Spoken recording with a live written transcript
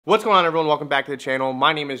What's going on, everyone? Welcome back to the channel.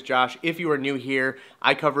 My name is Josh. If you are new here,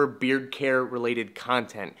 I cover beard care related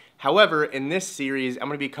content. However, in this series, I'm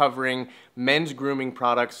going to be covering men's grooming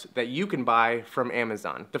products that you can buy from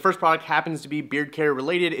Amazon. The first product happens to be beard care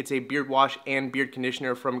related. It's a beard wash and beard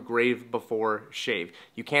conditioner from Grave Before Shave.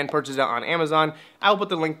 You can purchase it on Amazon. I'll put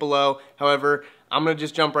the link below. However, I'm going to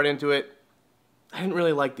just jump right into it. I didn't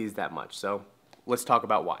really like these that much, so let's talk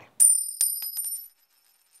about why.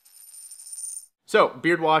 So,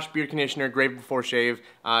 beard wash, beard conditioner, Grave Before Shave.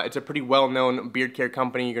 It's a pretty well-known beard care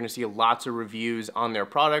company. You're going to see lots of reviews on their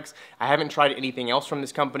products. I haven't tried anything else from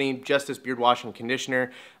this company, just this beard wash and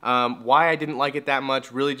conditioner. Why I didn't like it that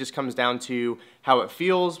much really just comes down to how it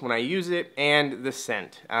feels when I use it and the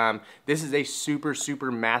scent. This is a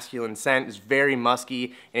super masculine scent. It's very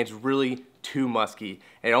musky, and it's really too musky.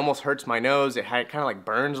 It almost hurts my nose. It kind of like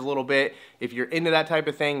burns a little bit. If you're into that type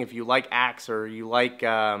of thing, if you like Axe or you like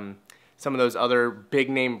some of those other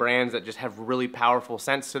big name brands that just have really powerful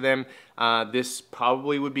scents to them, this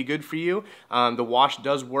probably would be good for you. The wash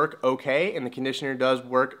does work okay, and the conditioner does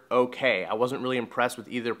work okay. I wasn't really impressed with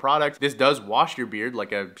either product. This does wash your beard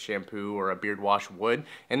like a shampoo or a beard wash would,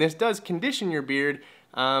 and this does condition your beard,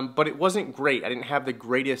 but it wasn't great. I didn't have the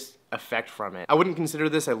greatest effect from it. I wouldn't consider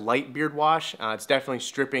this a light beard wash. It's definitely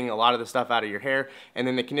stripping a lot of the stuff out of your hair. And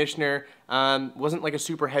then the conditioner wasn't like a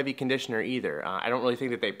super heavy conditioner either. I don't really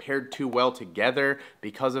think that they paired too well together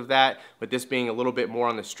because of that, with this being a little bit more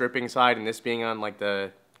on the stripping side and this being on like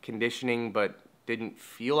the conditioning but didn't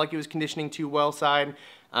feel like it was conditioning too well side.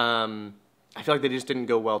 I feel like they just didn't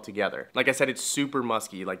go well together. Like I said, it's super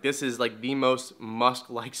musky. Like, this is like the most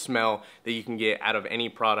musk-like smell that you can get out of any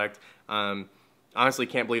product. Honestly,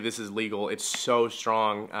 can't believe this is legal. It's so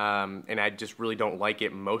strong, and I just really don't like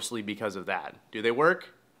it, mostly because of that. Do they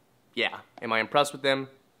work? Yeah. Am I impressed with them?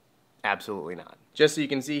 Absolutely not. Just so you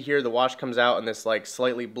can see here, the wash comes out in this like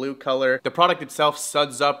slightly blue color. The product itself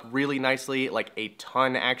suds up really nicely, like a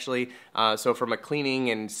ton actually. So from a cleaning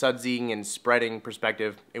and sudsing and spreading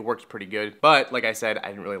perspective, it works pretty good. But like I said, I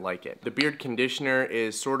didn't really like it. The beard conditioner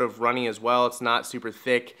is sort of runny as well. It's not super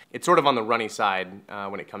thick. It's sort of on the runny side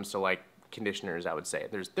when it comes to like conditioners, I would say.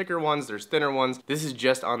 There's thicker ones, there's thinner ones. This is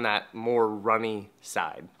just on that more runny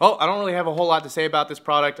side. Well, I don't really have a whole lot to say about this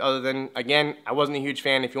product other than, again, I wasn't a huge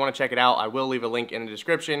fan. If you want to check it out, I will leave a link in the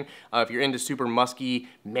description. If you're into super musky,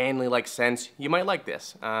 manly-like scents, you might like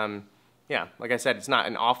this. Yeah, like I said, it's not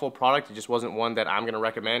an awful product. It just wasn't one that I'm going to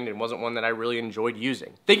recommend and wasn't one that I really enjoyed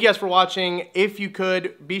using. Thank you guys for watching. If you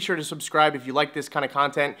could, be sure to subscribe if you like this kind of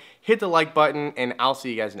content. Hit the like button, and I'll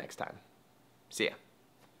see you guys next time. See ya.